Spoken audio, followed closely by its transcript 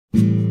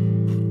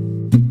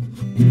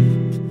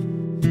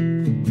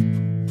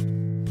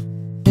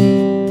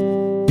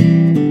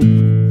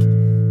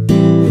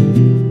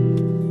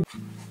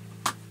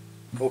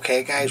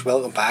Okay guys,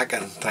 welcome back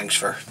and thanks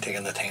for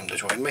taking the time to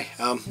join me.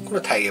 I'm going to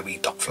tie you a wee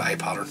duck fly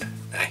pattern.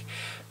 Now,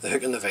 the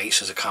hook in the vise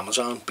is a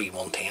Amazon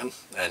B110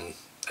 in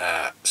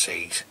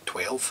size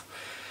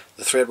 12.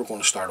 The thread we're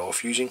going to start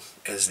off using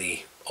is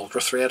the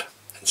Ultra thread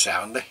in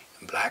 70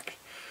 in black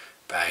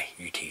by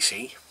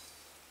UTC.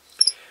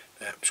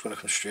 Now, I'm just going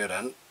to come straight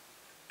in,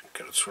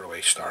 get it sort of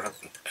way started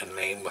in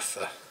line with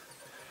the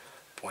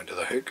point of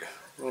the hook.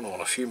 Run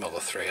on a few mil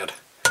of thread,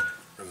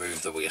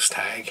 remove the waist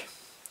tag.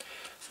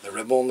 The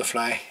rib on the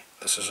fly,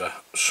 this is a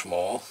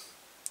small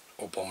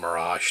opal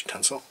mirage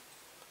tinsel.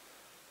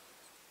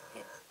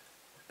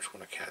 Just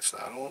going to catch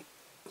that on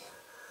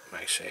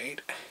my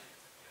side,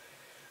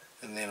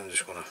 and then I'm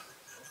just going to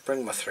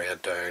bring my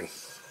thread down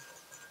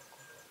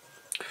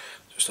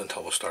just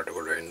until we start to go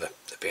around the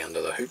bend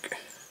of the hook.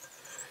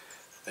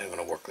 Then I'm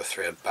going to work the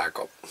thread back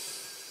up.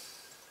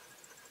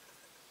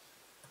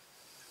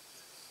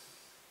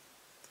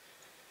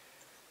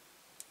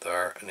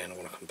 There, and then I'm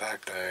going to come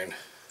back down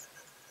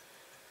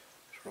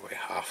probably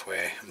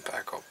halfway and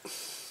back up.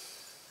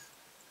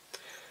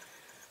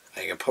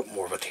 Now you can put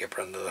more of a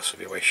taper into this if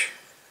you wish.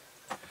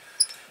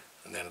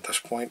 And then at this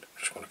point I'm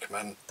just going to come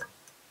in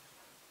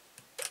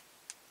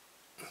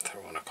and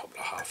throw in a couple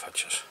of half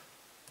hitches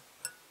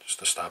just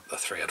to stop the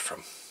thread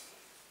from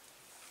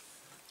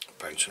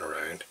bouncing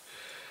around.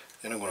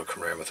 Then I'm going to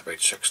come around with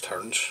about 6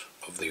 turns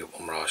of the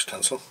opal mirage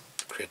tinsel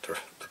to create the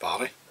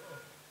body.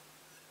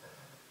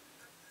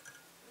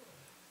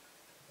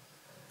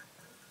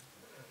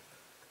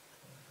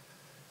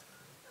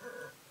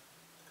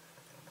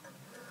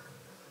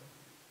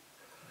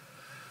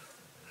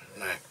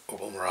 Now,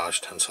 opal mirage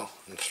tinsel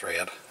and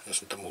thread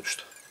isn't the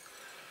most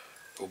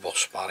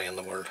robust body in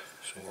the world,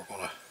 so we're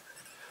going to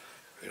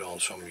put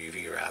on some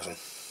UV resin.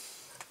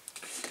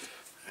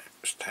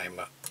 Just tie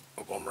my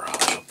opal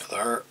mirage up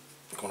there.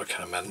 I'm going to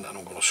come in and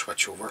I'm going to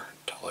switch over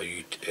to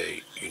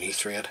a uni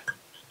thread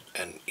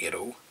in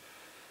 80.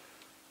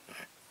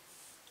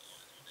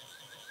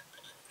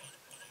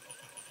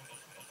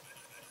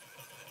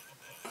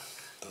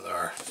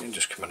 There, you can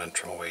just come in and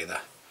trim away the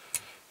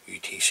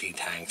UTC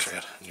tang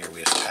thread and your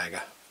waist tag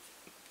of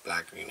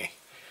black uni.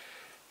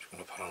 Just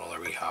going to put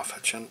another wee half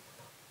hitch in.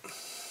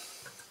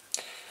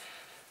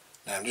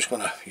 Now I'm just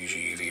going to use a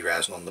UV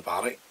resin on the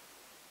body.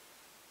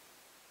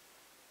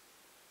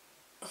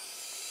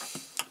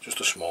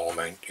 Just a small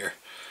amount here.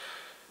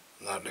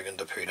 I'm not looking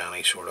to put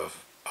any sort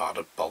of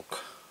added bulk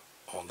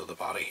onto the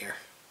body here.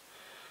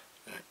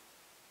 Now,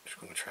 just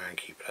going to try and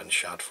keep it in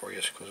shot for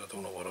you because I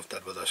don't know what I've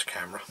did with this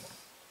camera.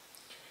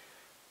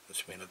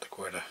 It's made it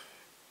quite a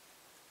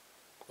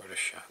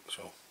shot,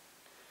 so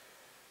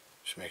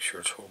just make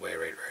sure it's whole way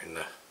right around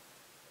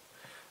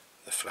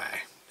the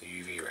fly, the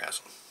UV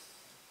resin.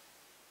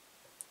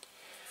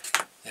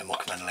 Then we'll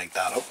come in and light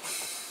that up.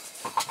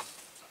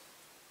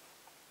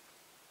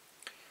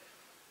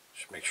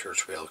 Just make sure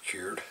it's well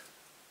cured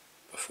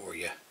before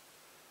you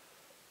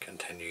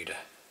continue to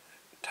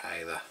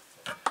tie the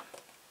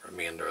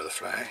remainder of the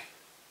fly.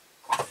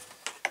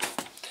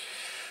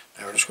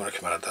 Now we're just going to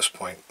come in at this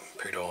point and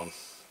put on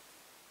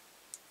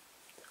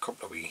a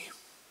couple of wee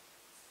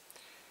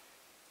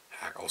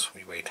hackles,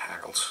 wee white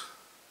hackles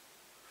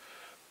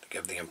to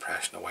give the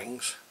impression of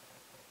wings.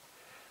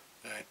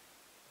 Now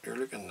you're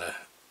looking the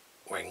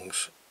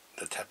wings,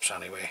 the tips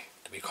anyway,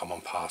 to be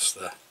coming past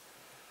the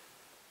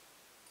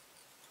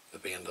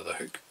bend of the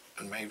hook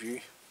in my view.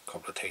 A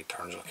couple of tight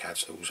turns will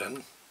catch those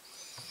in.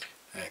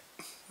 Right,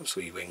 those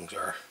wee wings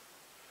are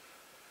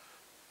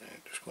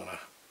just going to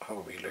have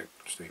a wee look,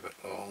 just a wee bit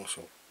long,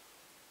 so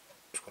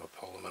just going to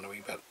pull them in a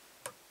wee bit.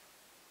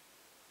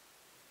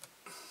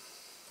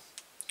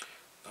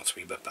 That's a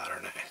wee bit better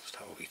now. Just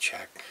have a wee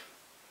check.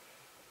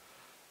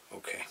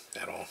 Okay,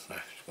 that on.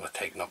 Now just going to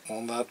tighten up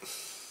on that.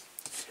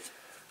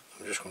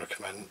 I'm just going to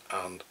come in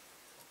and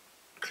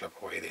clip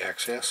away the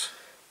excess.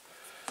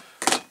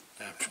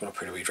 Now I'm just going to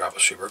put a wee drop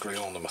of super glue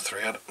onto my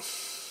thread,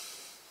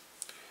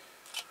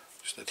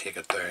 just to take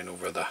it down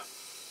over the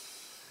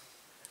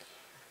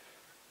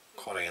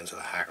cut ends of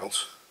the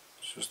hackles,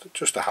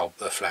 just to help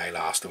the fly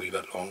last a wee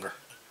bit longer.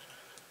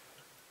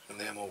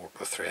 And then we'll work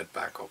the thread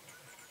back up.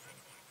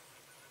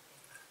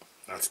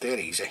 That's dead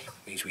easy.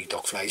 These wee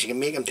duck flies, you can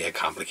make them dead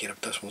complicated,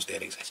 but this one's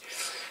dead easy.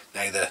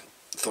 Now the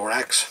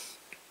Thorax,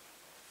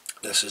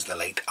 this is the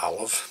Light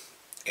Olive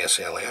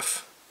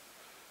SLF.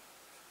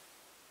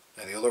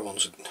 Now the other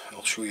ones,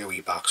 I'll show you a wee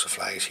box of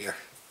flies here.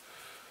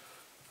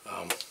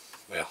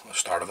 Well, the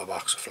start of a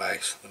box of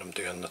flies that I'm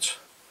doing that's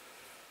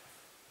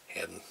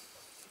heading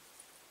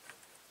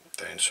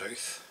down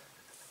south.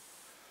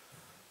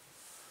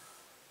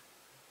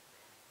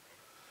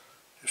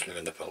 Just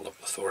looking to build up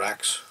the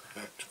thorax.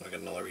 Right, just going to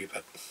get another wee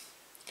bit,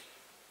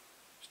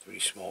 just a wee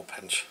small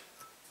pinch.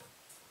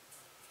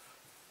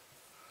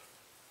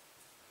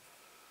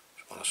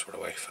 Just want to sort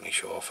of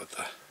finish off at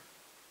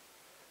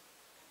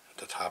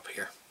the top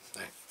here.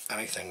 Now,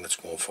 anything that's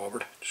going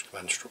forward, just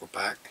come in and stroke it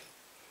back.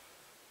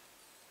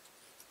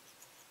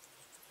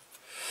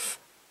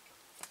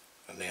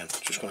 And then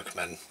just going to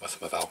come in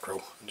with my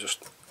Velcro and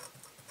just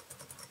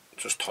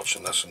just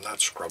touching this and not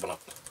scrubbing it.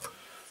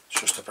 It's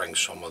just to bring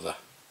some of the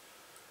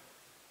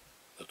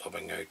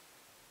dubbing out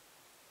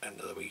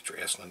into the wee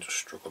dressing and just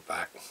stroke it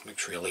back.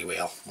 Looks really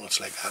well when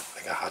it's like that,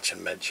 like a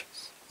hatching midge.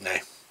 Now,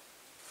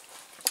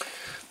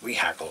 we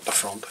hackle at the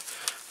front.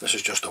 This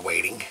is just a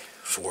whiting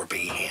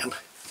 4B hen,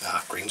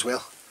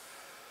 Greenswell.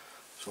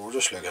 So we're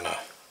just looking at a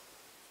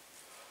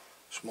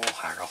small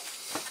hackle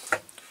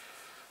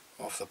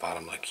off the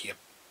bottom of the cape.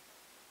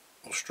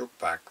 We'll stroke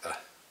back the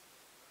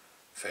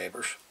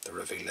fibres to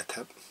reveal the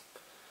tip.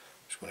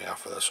 Just going to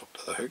offer this up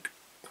to the hook,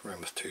 come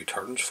around with 2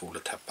 turns, fold the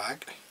tip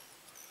back.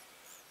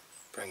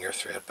 Bring your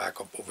thread back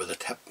up over the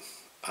tip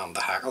and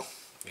the hackle.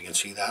 You can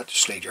see that.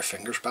 Just slide your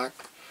fingers back.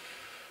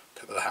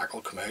 Tip of the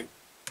hackle come out.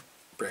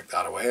 Break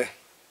that away.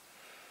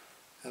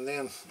 And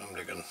then I'm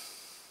looking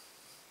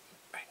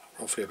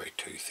roughly about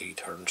 2-3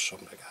 turns,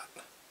 something like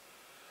that.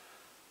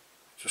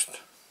 Just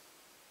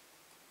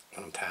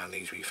when I'm tying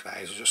these wee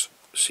flies, I just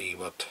see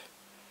what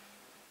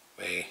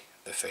way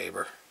the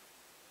fibre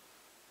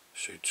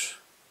suits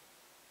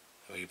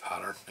the wee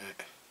pattern.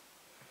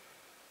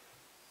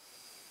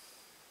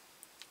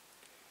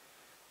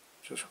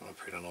 Just going to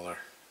put another,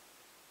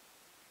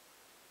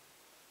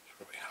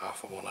 probably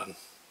half of one in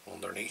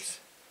underneath.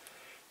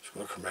 Just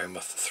going to come around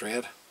with the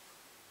thread,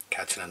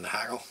 catching in the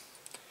hackle,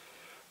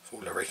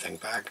 fold everything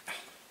back,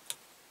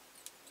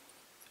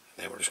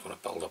 and then we're just going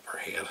to build up our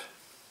head.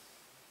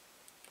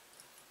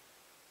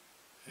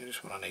 I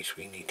just want a nice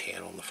wee neat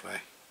head on the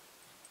fly.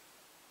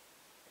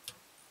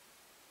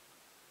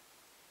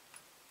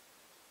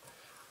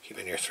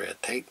 Keeping your thread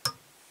tight,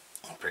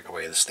 break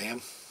away the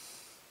stem.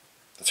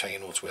 That's how you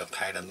know it's well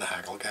tied in the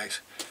hackle, guys.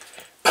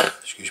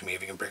 Excuse me,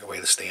 if you can break away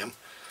the stem.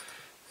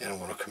 Then I'm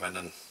going to come in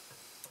and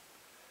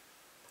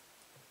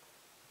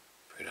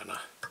put in a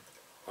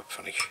whip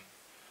finish.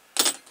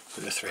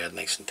 Put the thread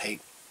nice and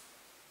tight.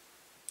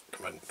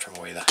 Come in and trim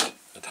away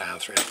the tying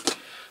thread.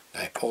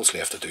 Now all you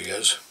have to do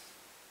is,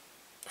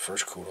 the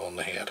first coat on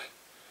the head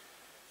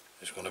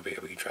is going to be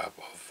a wee drop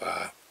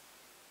of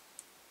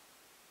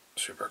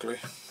super glue.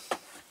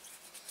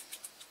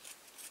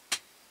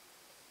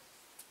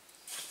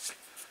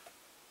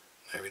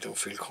 Now we don't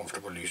feel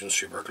comfortable using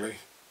super glue,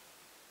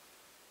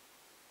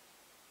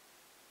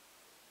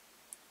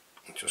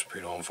 just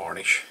put on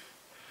varnish.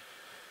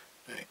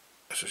 Now,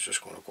 this is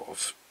just going to go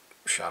off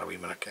shadowy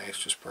minute, guys,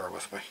 just bear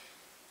with me.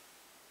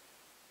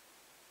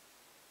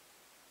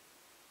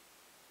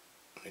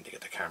 I need to get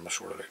the camera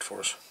sorted out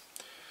for us.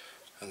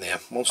 And then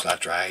once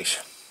that dries,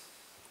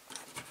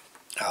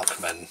 I'll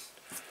come in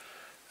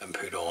and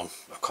put on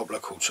a couple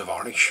of coats of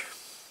varnish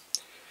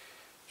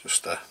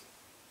just to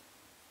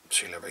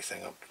seal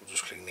everything up. We'll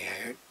just clean the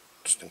eye out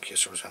just in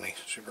case there was any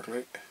super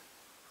glue.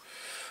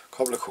 A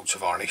couple of coats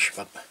of varnish,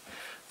 but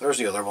there's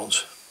the other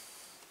ones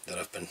that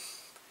I've been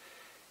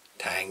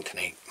tying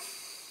tonight.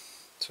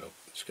 So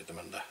let's get them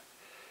in the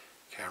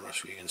camera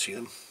so you can see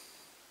them.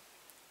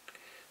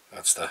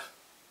 That's the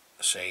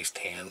size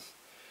 10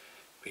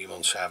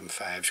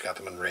 B175's, got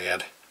them in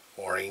red,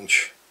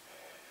 orange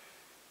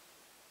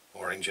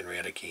and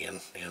red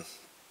again, and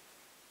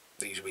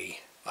these wee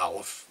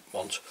olive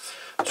ones.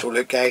 So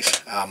look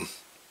guys,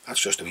 that's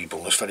just a wee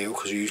bonus video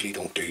because I usually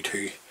don't do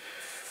 2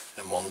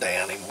 in one day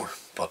anymore,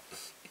 but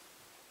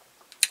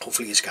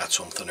hopefully you've got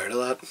something out of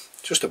that.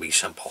 Just a wee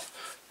simple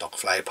duck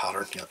fly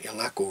pattern. You'll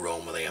not go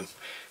wrong with them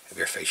if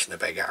you're fishing the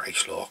big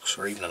Irish lochs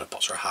or even in a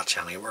buzzer hatch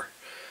anywhere.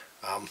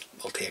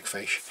 They'll take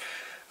fish.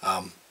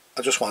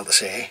 I just want to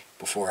say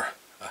before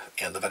I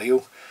end the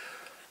video,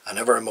 I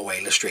never in my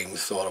wildest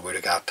dreams thought I would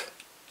have got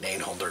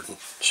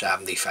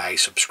 975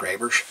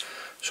 subscribers.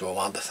 So I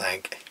want to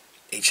thank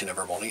each and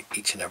every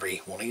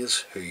one of you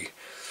who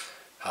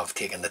have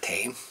taken the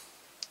time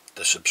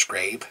to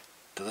subscribe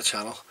to the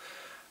channel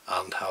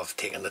and have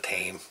taken the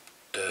time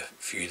to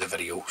view the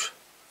videos.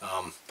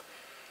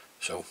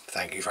 So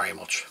thank you very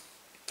much.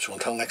 So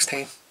until next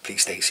time,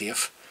 please stay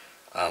safe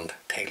and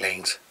tight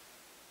lines.